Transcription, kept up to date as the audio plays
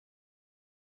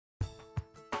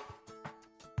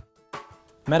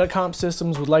Medicomp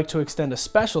Systems would like to extend a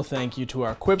special thank you to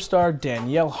our Quipstar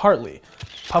Danielle Hartley,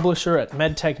 publisher at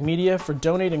MedTech Media, for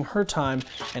donating her time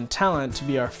and talent to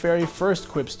be our very first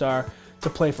Quipstar to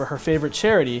play for her favorite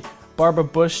charity, Barbara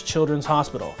Bush Children's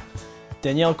Hospital.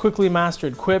 Danielle quickly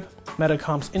mastered Quippe,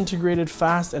 Medicomp's integrated,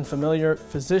 fast, and familiar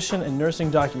physician and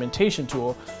nursing documentation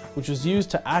tool, which was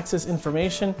used to access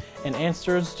information and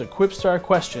answers to Quipstar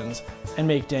questions and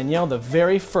make Danielle the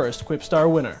very first Quipstar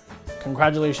winner.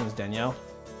 Congratulations, Danielle.